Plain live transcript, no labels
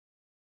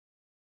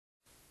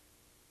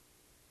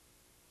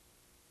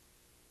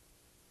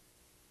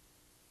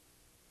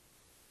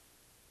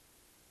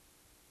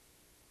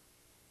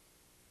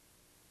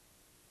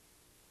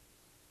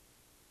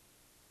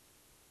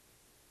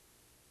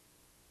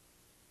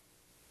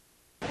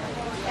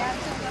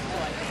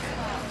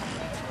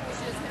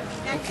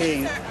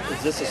Okay,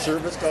 is this a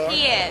service dog?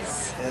 He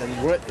is.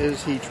 And what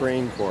is he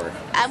trained for?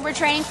 We're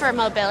training for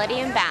mobility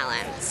and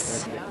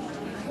balance.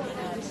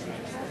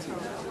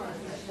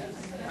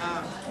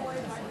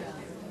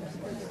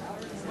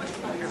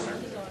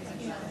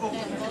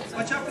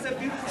 Watch out for that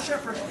beautiful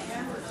shepherd.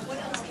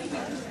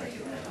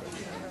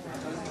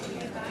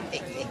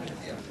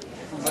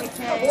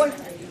 Okay. Boy.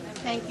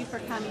 Thank you for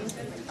coming.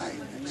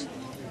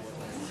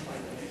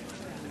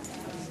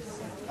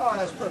 Oh,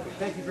 that's perfect.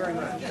 Thank you very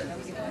much.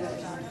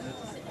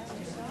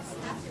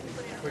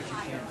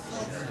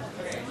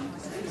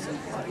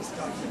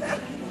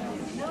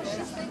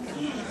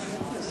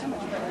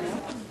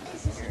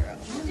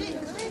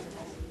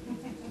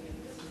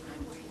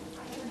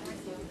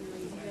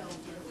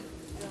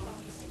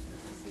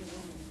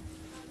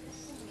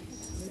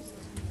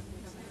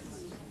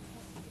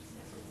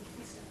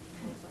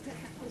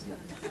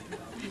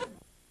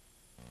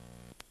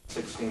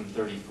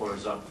 (1634)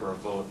 is up for a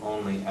vote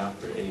only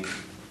after a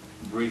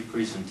brief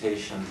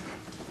presentation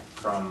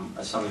from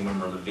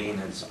Assemblymember Levine.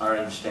 It's our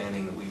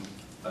understanding that we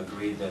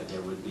agreed that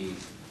there would be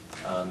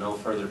no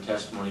further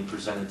testimony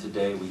presented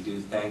today. We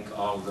do thank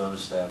all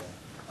those that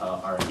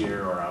are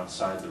here or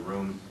outside the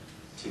room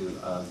to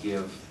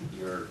give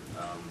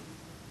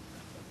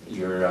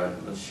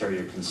share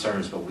your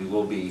concerns, but we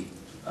will be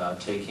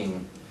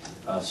taking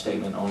a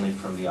statement only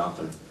from the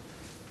author.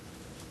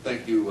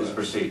 Thank you. Please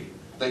proceed.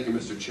 Thank you,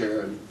 Mr.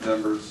 Chair and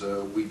members.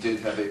 We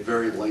did have a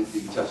very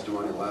lengthy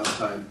testimony last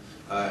time.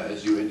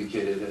 As you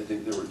indicated, I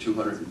think there were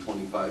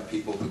 225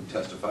 people who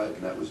testified,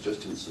 and that was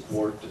just in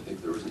support. I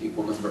think there was an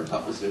equal number in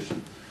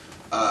opposition.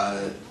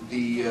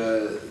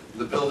 The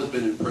bill has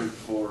been in print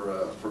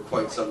for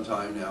quite some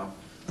time now.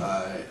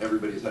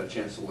 Everybody's had a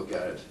chance to look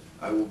at it.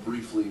 I will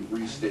briefly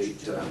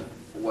restate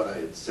what I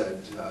had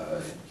said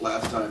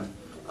last time,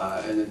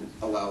 and then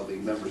allow the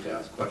members to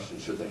ask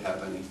questions should they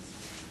have any.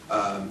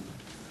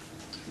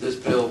 This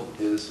bill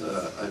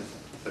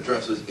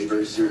addresses a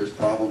very serious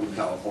problem in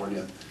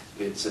California.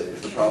 It's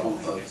the problem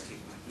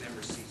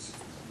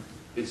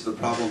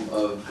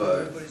of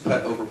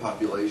pet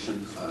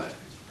overpopulation,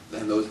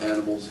 and those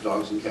animals,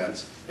 dogs and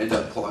cats, end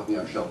up clogging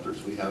our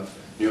shelters. We have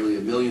nearly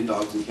 1 million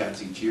dogs and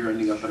cats each year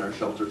ending up in our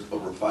shelters.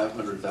 Over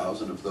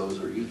 500,000 of those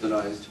are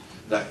euthanized.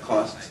 That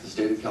costs the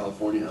state of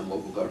California and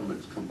local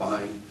governments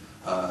combined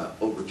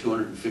over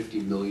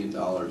 $250 million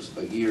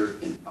a year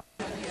in.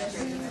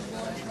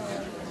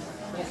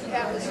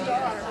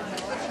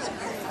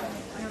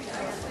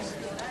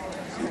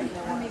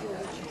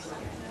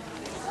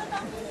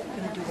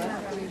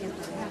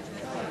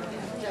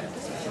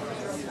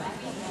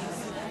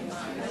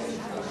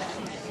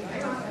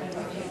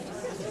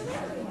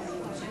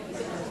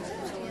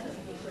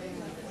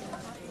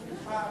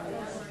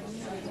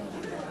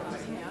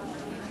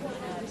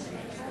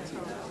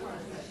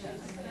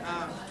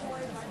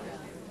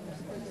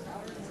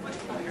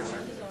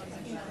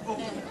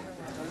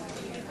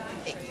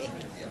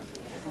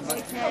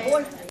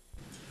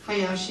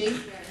 Hayashi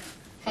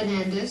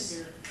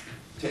Hernandez.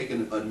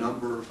 Taken a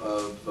number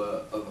of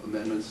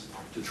amendments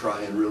to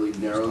try and really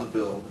narrow the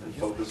bill and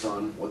focus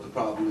on what the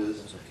problem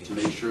is, to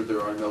make sure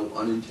there are no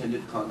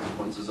unintended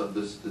consequences of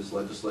this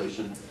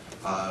legislation.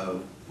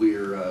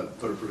 We're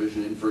put a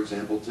provision in, for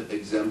example, to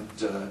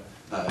exempt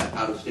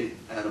out-of-state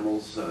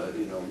animals.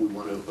 We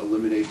want to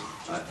eliminate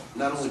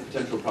not only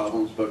potential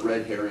problems, but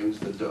red herrings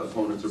that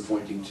opponents are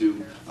pointing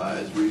to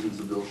as reasons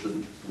the bill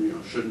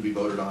shouldn't be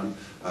voted on.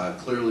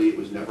 Clearly, it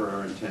was never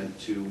our intent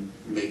to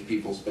make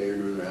people spay or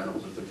neuter their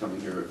animals if they're coming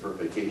here for a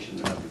vacation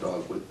and have the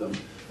dog with them.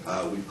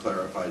 We've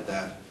clarified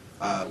that.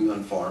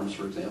 On farms,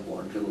 for example,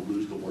 aren't going to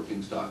lose the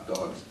working stock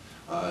dogs.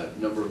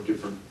 Number of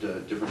different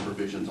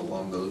provisions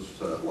along those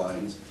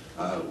lines.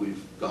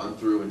 We've gone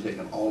through and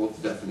taken all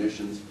of the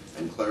definitions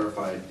and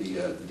clarified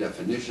the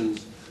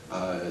definitions.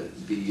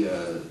 The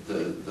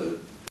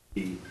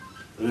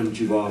amendment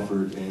you've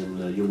offered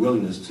and your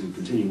willingness to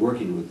continue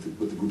working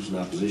with the groups in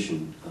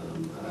opposition,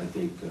 I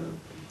think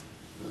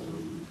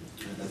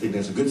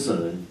that's a good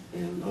sign,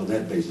 and on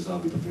that basis, I'll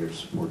be prepared to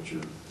support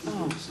your.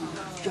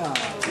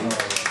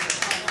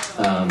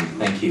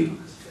 Thank you.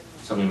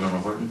 Assemblymember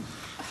Horton.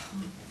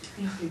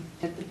 Thank you.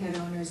 That the pet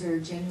owners are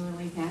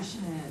genuinely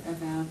passionate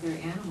about their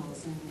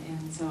animals,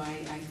 and so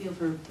I feel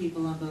for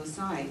people on both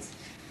sides.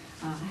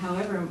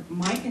 However,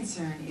 my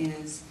concern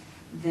is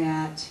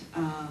that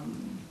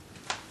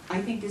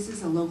I think this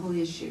is a local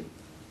issue,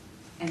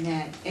 and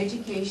that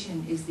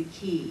education is the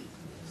key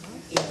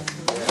in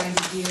trying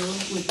to deal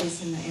with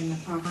this in the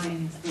proper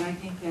times. But I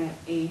think that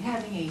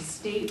having a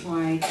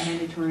statewide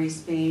mandatory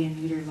spay and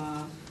neuter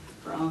law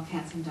for all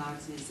cats and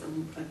dogs is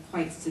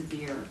quite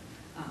severe.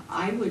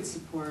 I would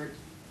support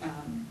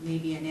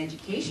maybe an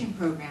education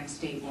program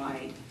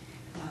statewide.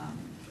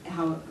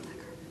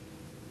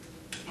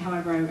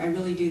 However, I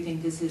really do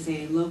think this is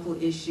a local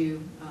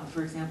issue.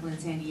 For example, in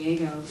San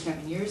Diego,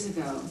 7 years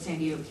ago, San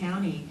Diego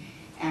County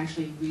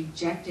actually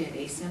rejected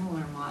a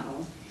similar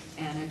model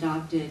and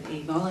adopted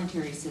a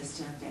voluntary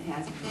system that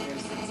hasn't been very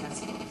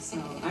successful.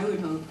 So I would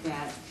hope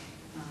that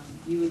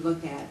you would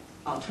look at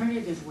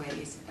alternative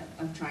ways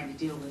of trying to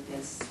deal with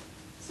this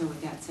So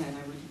with that said,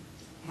 I would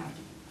have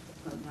to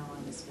vote no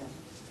on this bill.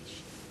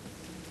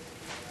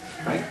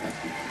 Right?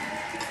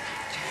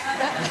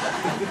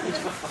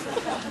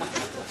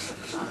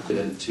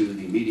 And to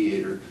the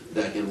mediator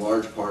that in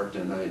large part,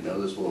 and I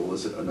know this will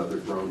elicit another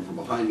groan from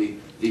behind me,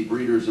 the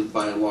breeders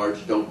by and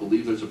large don't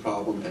believe there's a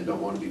problem and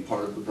don't want to be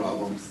part of the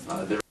problem.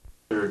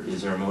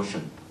 Is there a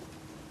motion?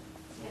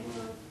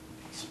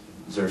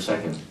 Is there a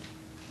second?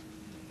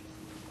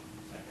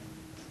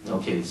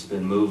 Okay, it's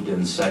been moved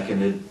and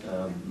seconded.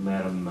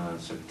 Madam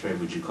Secretary,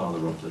 would you call the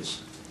roll,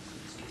 please?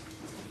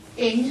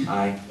 Ing.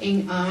 Aye.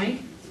 Ing, aye.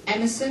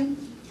 Emerson.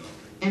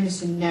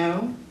 Emerson,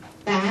 no.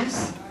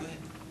 Bass.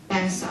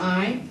 Bass,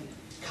 aye.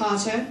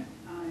 Carter.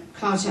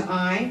 Carter,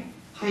 aye.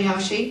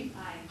 Hayashi.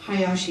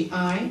 Hayashi,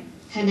 aye.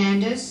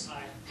 Hernandez.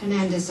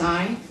 Hernandez,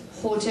 aye.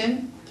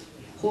 Horton.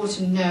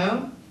 Horton,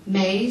 no.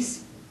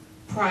 Mays.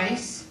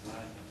 Price.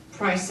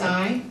 Price,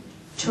 aye.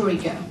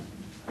 Torrico.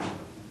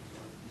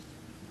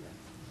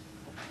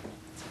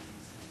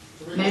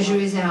 Measure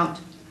is out.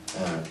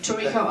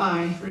 Torrico,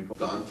 aye.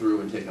 Gone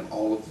through and taken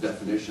all of the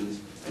definitions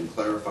and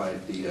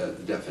clarified the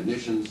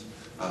definitions.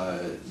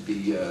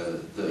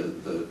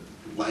 The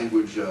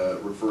language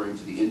referring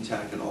to the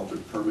intact and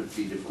altered permit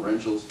fee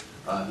differentials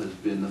has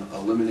been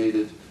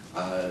eliminated.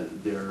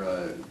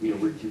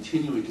 We're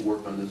continuing to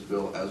work on this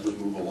bill as we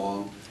move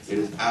along. It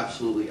is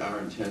absolutely our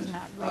intent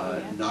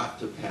not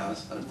to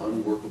pass an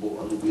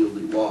unworkable,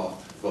 unwieldy law,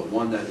 but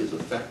one that is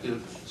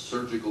effective,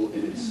 surgical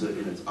in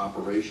its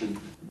operation.